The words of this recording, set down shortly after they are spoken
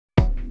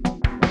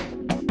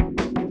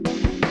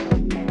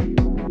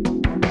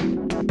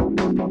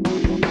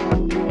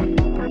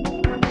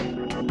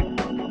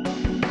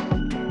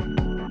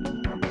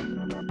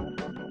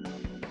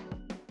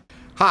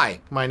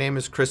Hi, my name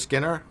is Chris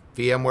Skinner,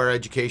 VMware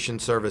Education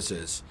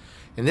Services.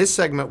 In this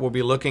segment, we'll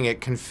be looking at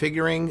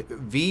configuring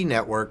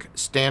vNetwork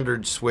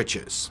standard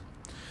switches.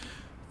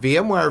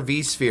 VMware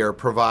vSphere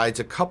provides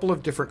a couple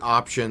of different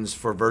options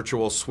for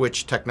virtual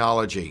switch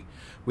technology.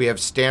 We have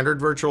standard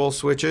virtual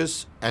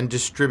switches and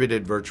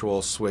distributed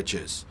virtual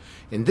switches.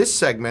 In this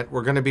segment,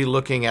 we're going to be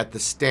looking at the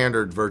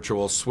standard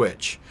virtual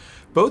switch.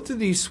 Both of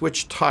these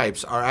switch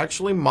types are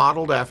actually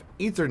modeled after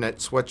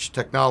Ethernet switch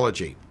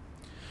technology.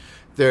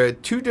 There are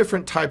two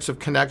different types of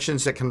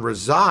connections that can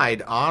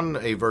reside on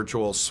a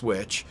virtual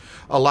switch,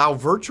 allow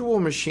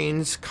virtual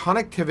machines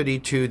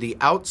connectivity to the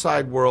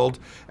outside world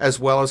as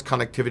well as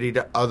connectivity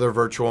to other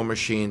virtual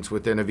machines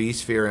within a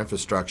vSphere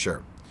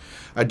infrastructure.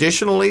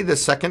 Additionally, the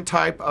second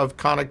type of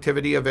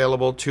connectivity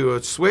available to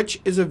a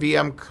switch is a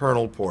VM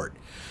kernel port.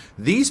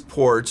 These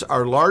ports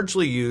are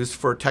largely used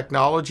for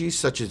technologies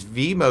such as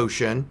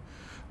vMotion,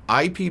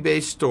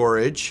 IP-based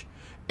storage,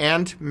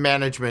 and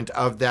management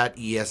of that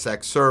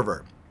ESX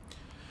server.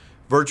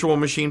 Virtual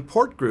machine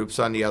port groups,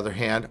 on the other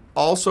hand,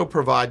 also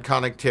provide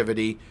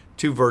connectivity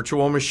to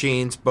virtual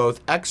machines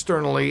both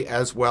externally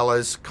as well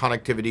as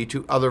connectivity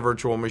to other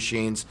virtual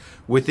machines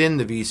within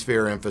the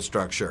vSphere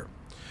infrastructure.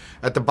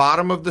 At the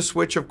bottom of the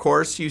switch, of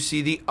course, you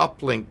see the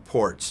uplink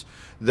ports.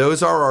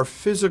 Those are our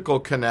physical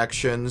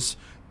connections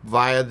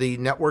via the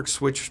network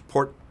switch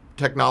port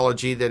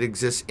technology that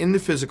exists in the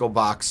physical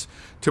box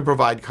to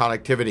provide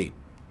connectivity.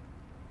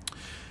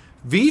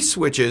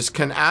 V-switches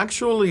can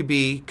actually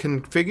be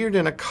configured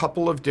in a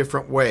couple of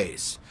different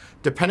ways,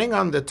 depending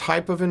on the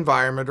type of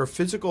environment or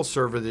physical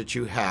server that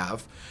you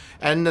have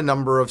and the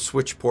number of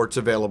switch ports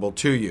available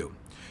to you.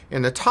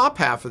 In the top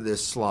half of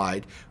this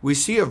slide, we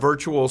see a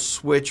virtual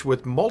switch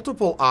with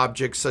multiple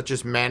objects such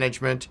as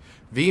management,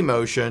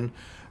 vMotion,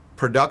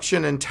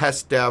 production and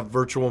test dev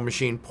virtual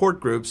machine port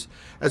groups,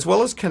 as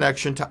well as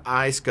connection to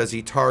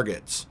iSCSI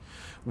targets,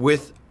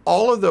 with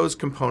all of those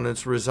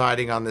components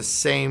residing on the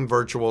same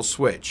virtual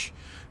switch.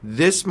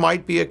 This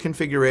might be a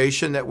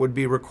configuration that would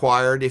be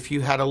required if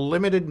you had a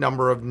limited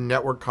number of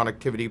network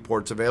connectivity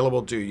ports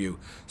available to you,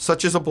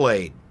 such as a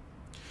blade.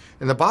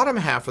 In the bottom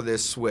half of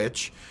this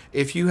switch,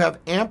 if you have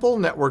ample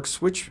network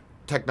switch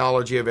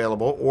technology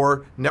available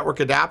or network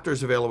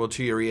adapters available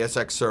to your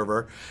ESX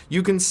server,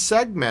 you can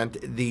segment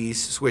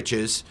these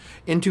switches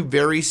into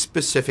very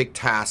specific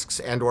tasks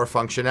and or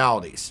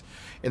functionalities.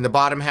 In the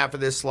bottom half of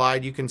this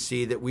slide, you can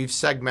see that we've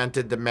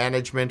segmented the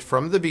management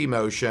from the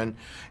vMotion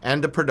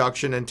and the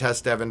production and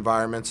test dev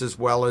environments, as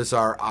well as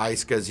our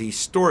iSCSI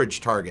storage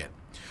target.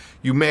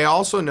 You may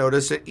also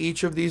notice that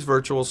each of these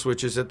virtual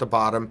switches at the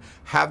bottom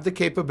have the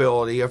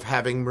capability of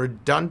having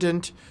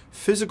redundant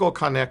physical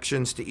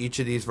connections to each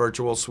of these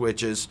virtual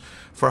switches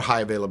for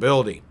high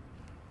availability.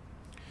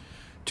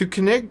 To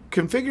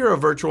configure a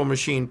virtual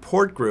machine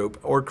port group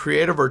or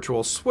create a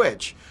virtual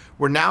switch,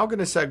 we're now going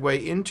to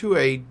segue into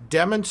a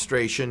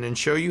demonstration and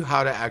show you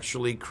how to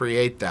actually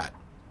create that.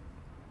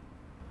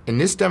 In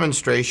this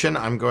demonstration,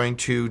 I'm going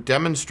to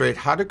demonstrate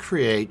how to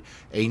create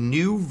a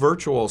new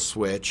virtual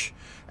switch,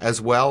 as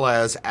well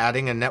as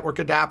adding a network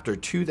adapter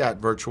to that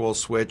virtual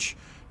switch,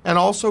 and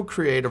also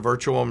create a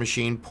virtual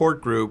machine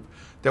port group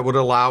that would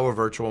allow a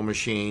virtual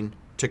machine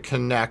to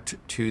connect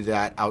to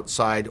that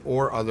outside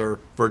or other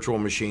virtual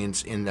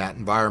machines in that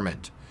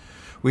environment.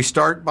 We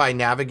start by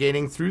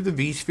navigating through the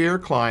vSphere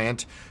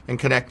client and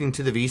connecting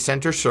to the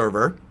vCenter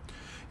server.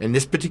 In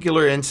this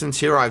particular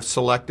instance here, I've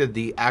selected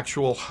the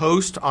actual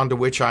host onto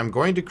which I'm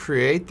going to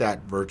create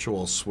that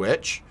virtual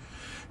switch.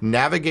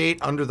 Navigate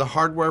under the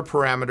hardware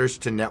parameters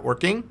to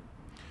networking,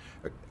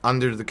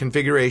 under the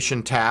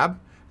configuration tab,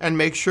 and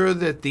make sure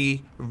that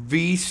the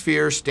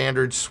vSphere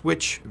standard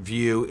switch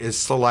view is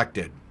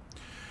selected.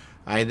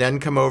 I then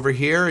come over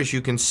here. As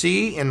you can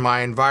see in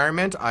my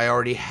environment, I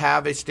already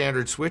have a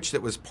standard switch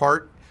that was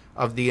part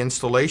of the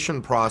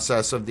installation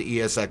process of the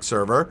ESX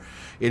server.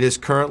 It is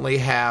currently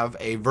have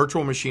a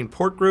virtual machine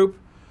port group,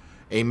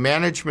 a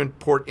management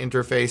port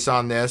interface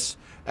on this,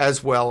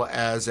 as well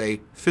as a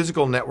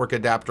physical network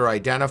adapter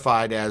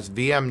identified as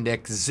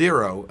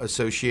VMNIC0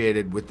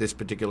 associated with this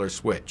particular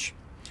switch.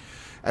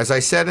 As I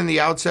said in the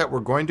outset, we're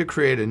going to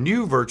create a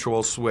new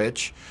virtual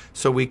switch,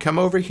 so we come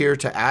over here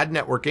to add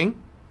networking.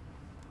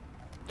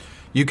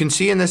 You can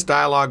see in this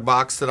dialog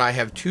box that I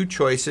have two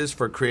choices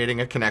for creating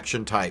a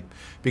connection type.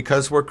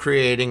 Because we're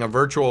creating a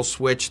virtual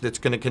switch that's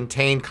going to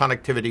contain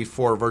connectivity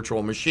for a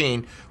virtual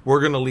machine,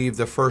 we're going to leave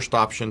the first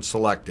option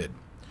selected.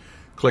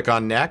 Click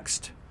on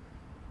Next.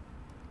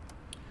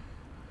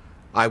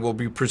 I will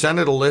be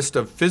presented a list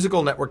of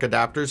physical network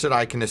adapters that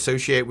I can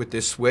associate with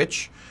this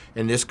switch.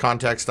 In this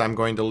context, I'm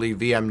going to leave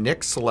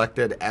VMNIC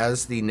selected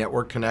as the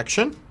network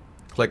connection.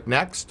 Click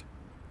Next.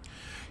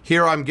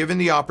 Here I'm given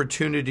the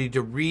opportunity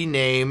to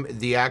rename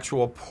the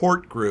actual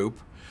port group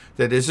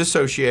that is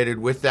associated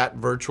with that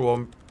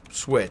virtual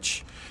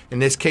switch. In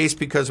this case,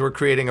 because we're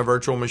creating a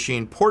virtual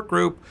machine port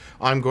group,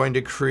 I'm going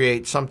to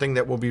create something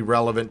that will be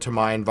relevant to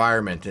my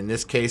environment. In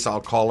this case,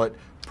 I'll call it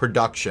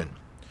production.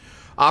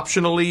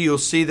 Optionally, you'll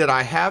see that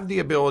I have the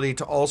ability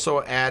to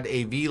also add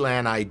a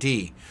VLAN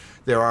ID.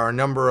 There are a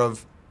number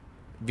of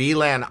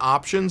VLAN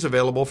options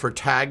available for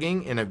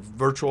tagging in a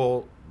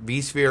virtual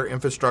vSphere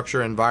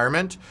infrastructure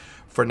environment.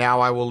 For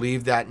now, I will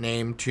leave that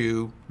name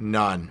to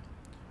none.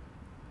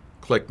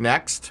 Click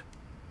Next.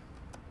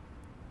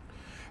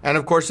 And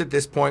of course, at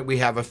this point, we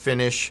have a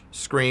finish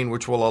screen,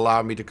 which will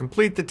allow me to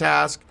complete the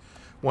task.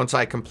 Once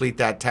I complete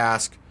that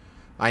task,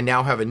 I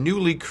now have a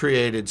newly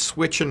created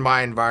switch in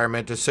my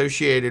environment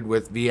associated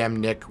with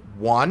VMNIC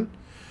 1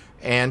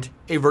 and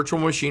a virtual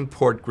machine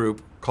port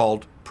group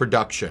called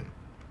Production.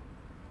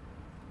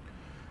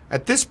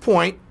 At this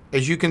point,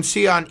 as you can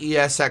see on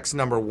ESX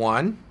number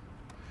 1,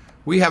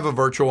 we have a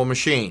virtual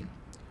machine.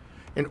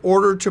 In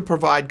order to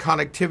provide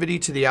connectivity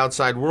to the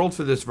outside world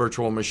for this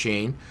virtual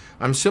machine,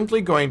 I'm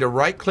simply going to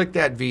right-click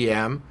that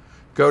VM,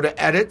 go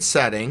to Edit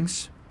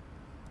Settings,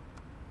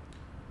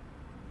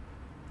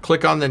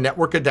 click on the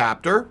network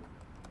adapter,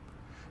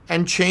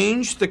 and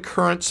change the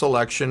current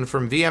selection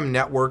from VM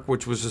Network,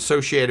 which was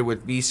associated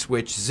with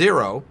vSwitch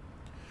 0,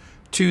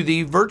 to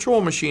the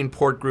virtual machine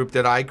port group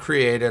that I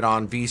created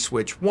on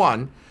vSwitch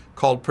 1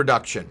 called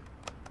Production.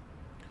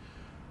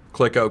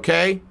 Click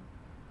OK.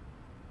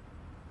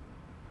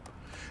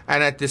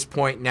 And at this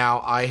point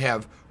now I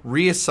have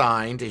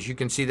reassigned, as you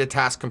can see the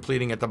task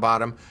completing at the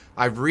bottom,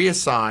 I've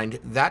reassigned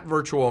that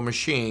virtual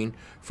machine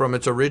from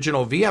its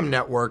original VM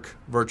Network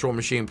virtual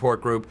machine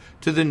port group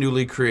to the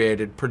newly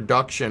created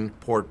Production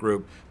port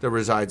group that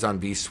resides on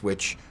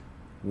vSwitch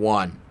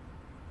 1.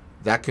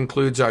 That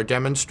concludes our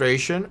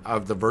demonstration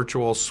of the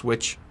virtual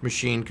switch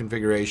machine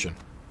configuration.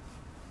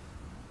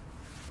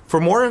 For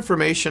more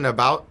information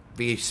about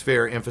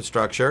vSphere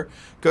infrastructure,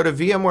 go to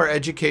VMware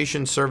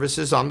Education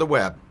Services on the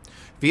web.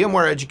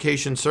 VMware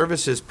Education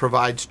Services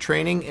provides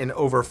training in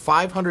over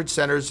 500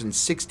 centers in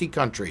 60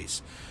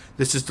 countries.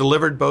 This is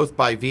delivered both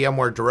by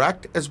VMware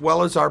Direct as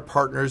well as our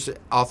partners'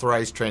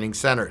 authorized training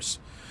centers.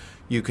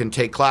 You can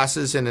take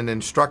classes in an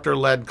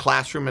instructor-led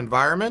classroom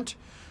environment.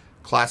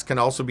 Class can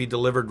also be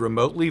delivered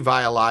remotely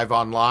via Live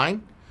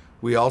Online.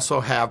 We also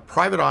have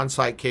private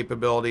on-site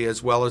capability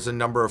as well as a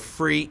number of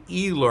free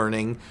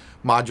e-learning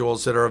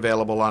modules that are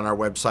available on our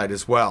website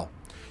as well.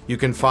 You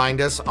can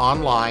find us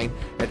online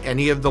at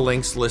any of the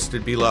links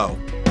listed below.